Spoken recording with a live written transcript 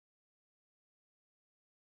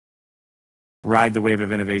Ride the wave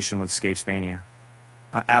of innovation with Scapesmania.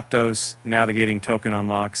 Aptos, navigating token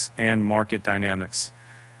unlocks and market dynamics.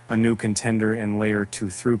 A new contender in Layer 2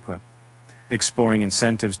 throughput. Exploring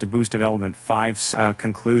incentives to boost development. 5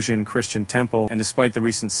 conclusion, Christian Temple. And despite the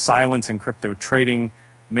recent silence in crypto trading,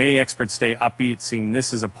 many experts stay upbeat, seeing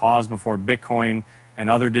this as a pause before Bitcoin and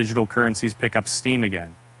other digital currencies pick up steam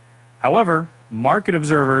again. However, market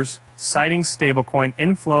observers, citing stablecoin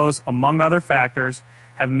inflows among other factors,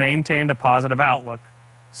 have maintained a positive outlook,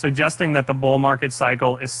 suggesting that the bull market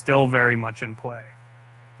cycle is still very much in play.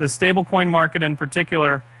 The stablecoin market in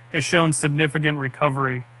particular has shown significant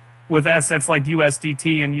recovery, with assets like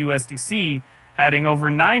USDT and USDC adding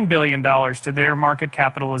over $9 billion to their market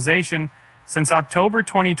capitalization since October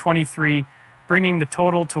 2023, bringing the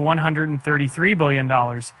total to $133 billion.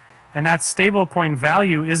 And that stablecoin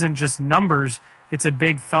value isn't just numbers, it's a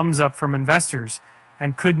big thumbs up from investors,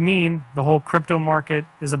 and could mean the whole crypto market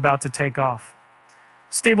is about to take off.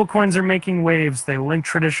 Stablecoins are making waves. They link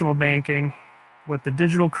traditional banking with the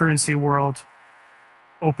digital currency world,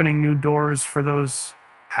 opening new doors for those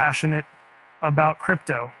passionate about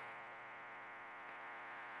crypto.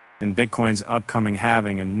 And Bitcoin's upcoming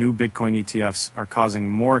halving and new Bitcoin ETFs are causing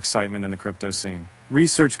more excitement in the crypto scene.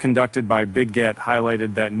 Research conducted by BigGet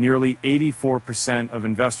highlighted that nearly 84% of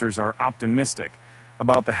investors are optimistic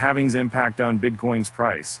about the halving's impact on Bitcoin's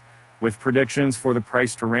price, with predictions for the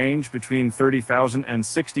price to range between $30,000 and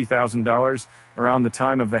 $60,000 around the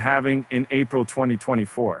time of the halving in April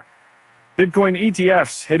 2024. Bitcoin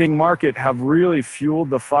ETFs hitting market have really fueled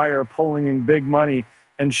the fire, pulling in big money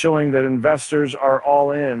and showing that investors are all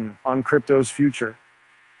in on crypto's future.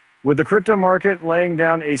 With the crypto market laying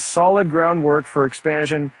down a solid groundwork for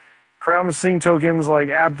expansion, promising tokens like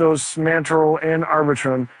Aptos, Mantle, and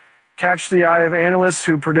Arbitrum catch the eye of analysts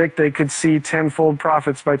who predict they could see tenfold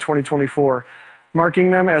profits by 2024, marking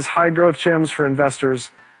them as high-growth gems for investors,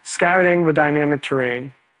 scouting the dynamic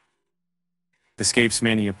terrain. The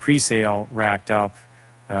Scapesmania pre-sale racked up,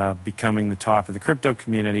 becoming the talk of the crypto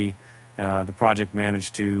community. The project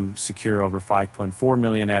managed to secure over $5.4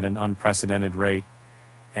 million at an unprecedented rate.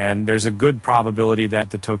 And there's a good probability that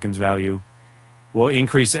the token's value will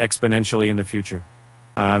increase exponentially in the future.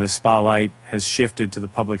 The spotlight has shifted to the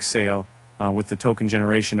public sale. With the token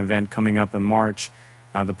generation event coming up in March,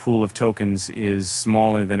 the pool of tokens is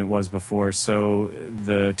smaller than it was before, so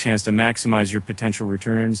the chance to maximize your potential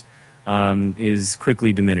returns is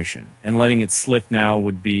quickly diminishing. And letting it slip now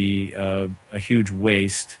would be a huge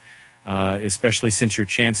waste, especially since your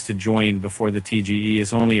chance to join before the TGE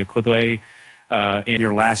is only a quick way, and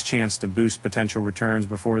your last chance to boost potential returns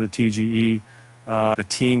before the TGE. The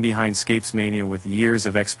team behind Scapesmania, with years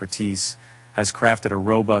of expertise, has crafted a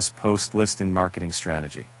robust post-listing marketing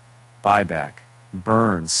strategy. Buyback,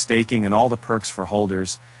 burn, staking, and all the perks for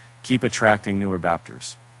holders keep attracting new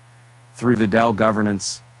adopters. Through the DAO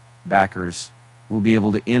governance, backers will be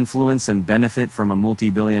able to influence and benefit from a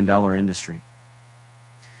multi-billion-dollar industry.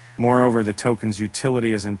 Moreover, the token's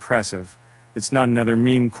utility is impressive. It's not another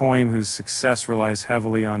meme coin whose success relies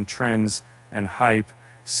heavily on trends and hype.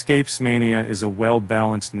 Scapesmania is a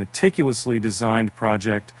well-balanced, meticulously designed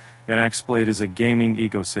project that exploits a gaming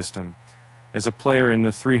ecosystem. As a player in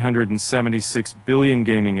the $376 billion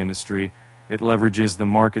gaming industry, it leverages the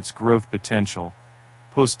market's growth potential.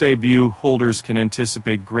 Post-debut, holders can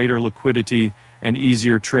anticipate greater liquidity and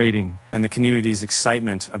easier trading, and the community's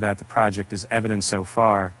excitement about the project is evident so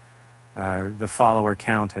far. The follower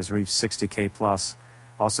count has reached 60K plus.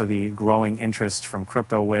 Also, the growing interest from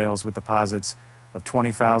crypto whales with deposits of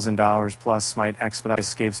 $20,000 plus might expedite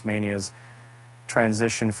Scapesmania's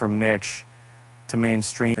transition from niche to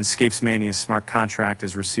mainstream. And Scapesmania's smart contract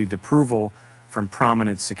has received approval from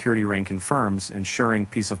prominent security ranking firms, ensuring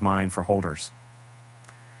peace of mind for holders.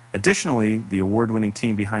 Additionally, the award-winning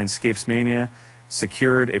team behind Scapesmania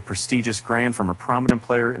secured a prestigious grant from a prominent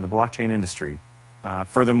player in the blockchain industry.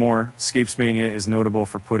 Furthermore, Scapesmania is notable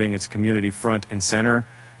for putting its community front and center,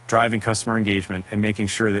 driving customer engagement, and making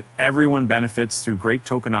sure that everyone benefits through great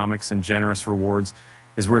tokenomics and generous rewards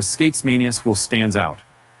is where Scapesmania will stands out.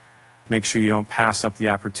 Make sure you don't pass up the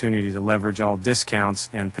opportunity to leverage all discounts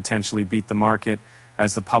and potentially beat the market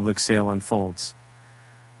as the public sale unfolds.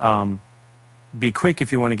 Be quick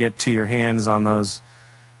if you want to get to your hands on those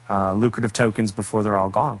lucrative tokens before they're all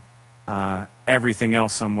gone. Everything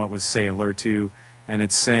else on what was, say, Alert 2, and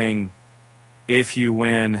it's saying if you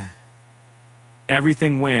win,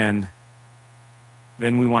 everything win,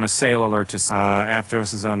 then we want a sale alert to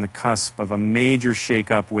Aptos is on the cusp of a major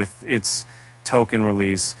shakeup with its token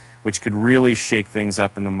release, which could really shake things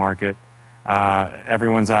up in the market.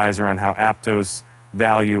 Everyone's eyes are on how Aptos'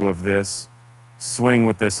 value of this swing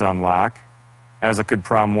with this unlock. as it could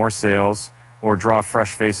prompt more sales or draw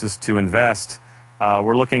fresh faces to invest.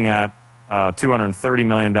 We're looking at $230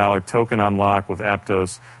 million token unlock with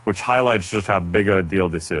Aptos, which highlights just how big a deal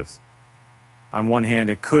this is. On one hand,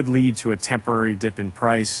 it could lead to a temporary dip in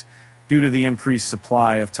price due to the increased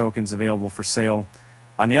supply of tokens available for sale.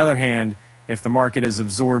 On the other hand, if the market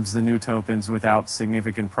absorbs the new tokens without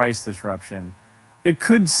significant price disruption, it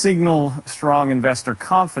could signal strong investor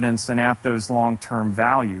confidence in Aptos' long-term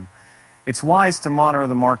value. It's wise to monitor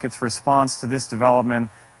the market's response to this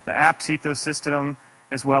development, the apps ecosystem,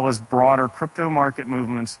 as well as broader crypto market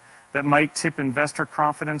movements that might tip investor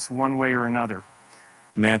confidence one way or another.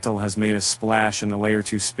 Mantle has made a splash in the Layer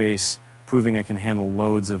 2 space, proving it can handle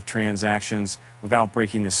loads of transactions without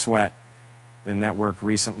breaking the sweat. The network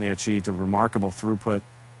recently achieved a remarkable throughput,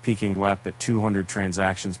 peaking up at 200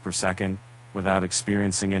 transactions per second without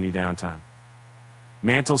experiencing any downtime.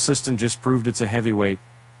 Mantle's system just proved it's a heavyweight,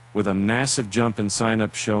 with a massive jump in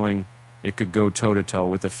sign-up showing it could go toe-to-toe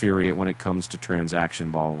with Ethereum when it comes to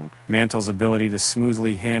transaction volume. Mantle's ability to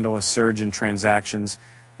smoothly handle a surge in transactions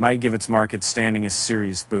might give its market standing a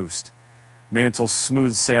serious boost. Mantle's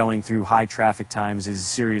smooth sailing through high traffic times is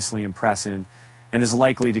seriously impressive and is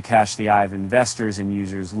likely to catch the eye of investors and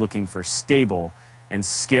users looking for stable and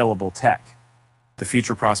scalable tech. The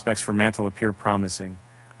future prospects for Mantle appear promising.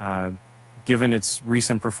 Given its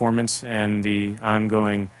recent performance and the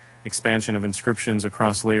ongoing expansion of inscriptions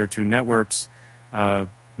across Layer 2 networks,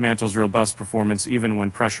 Mantle's robust performance, even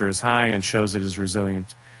when pressure is high, and shows it is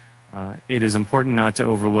resilient. It is important not to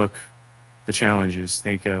overlook the challenges.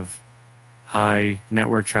 Think of high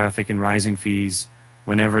network traffic and rising fees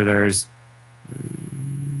whenever there's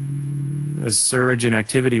a surge in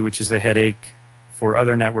activity, which is a headache for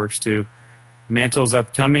other networks too. Mantle's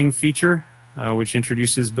upcoming feature, which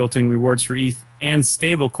introduces built-in rewards for ETH and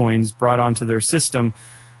stablecoins brought onto their system,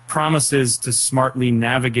 promises to smartly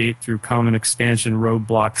navigate through common expansion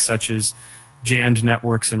roadblocks such as jammed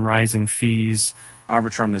networks and rising fees.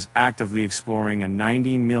 Arbitrum is actively exploring a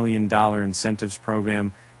 $90 million incentives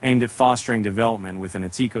program aimed at fostering development within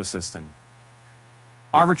its ecosystem.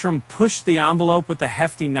 Arbitrum pushed the envelope with a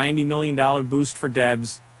hefty $90 million boost for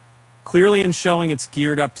devs, clearly in showing it's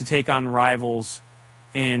geared up to take on rivals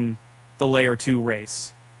in the Layer 2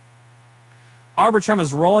 race. Arbitrum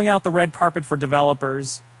is rolling out the red carpet for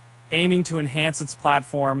developers, aiming to enhance its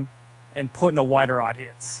platform and put in a wider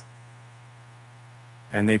audience.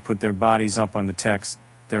 And they put their bodies up on the text.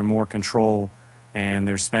 They're more control, and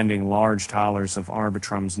they're spending large dollars of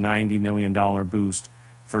Arbitrum's $90 million boost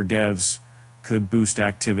for devs could boost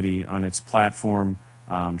activity on its platform,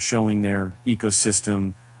 showing their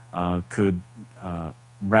ecosystem, could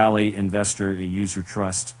rally investor and user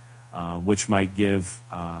trust, which might give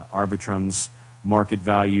Arbitrum's market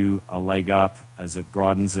value a leg up as it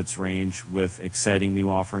broadens its range with exciting new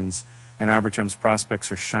offerings. And Arbitrum's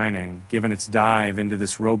prospects are shining, given its dive into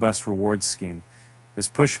this robust rewards scheme. This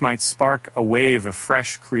push might spark a wave of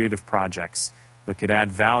fresh creative projects that could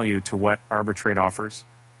add value to what Arbitrate offers.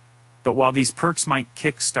 But while these perks might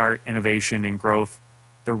kickstart innovation and growth,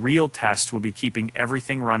 the real test will be keeping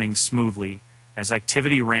everything running smoothly as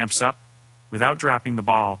activity ramps up without dropping the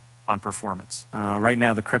ball on performance. Right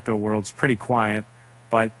now, the crypto world's pretty quiet,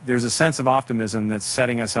 but there's a sense of optimism that's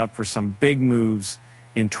setting us up for some big moves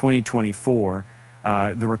in 2024.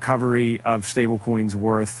 The recovery of stablecoins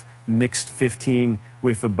worth mixed 15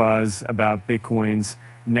 with a buzz about Bitcoin's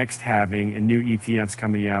next halving and new ETFs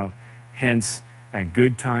coming out, hence at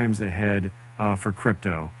good times ahead for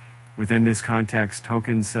crypto. Within this context,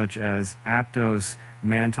 tokens such as Aptos,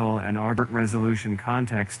 Mantle, and Arbit Resolution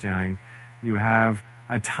contexting, you have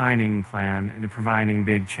a timing plan and providing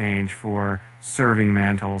big change for serving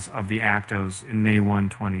mantles of the Aptos in May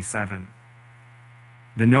 127.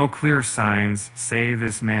 The no clear signs say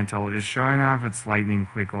this mantle is showing off its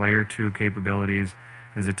lightning-quick Layer 2 capabilities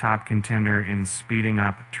as a top contender in speeding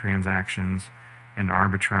up transactions, and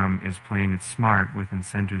Arbitrum is playing it smart with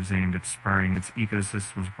incentives aimed at spurring its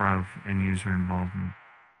ecosystem's growth and user involvement.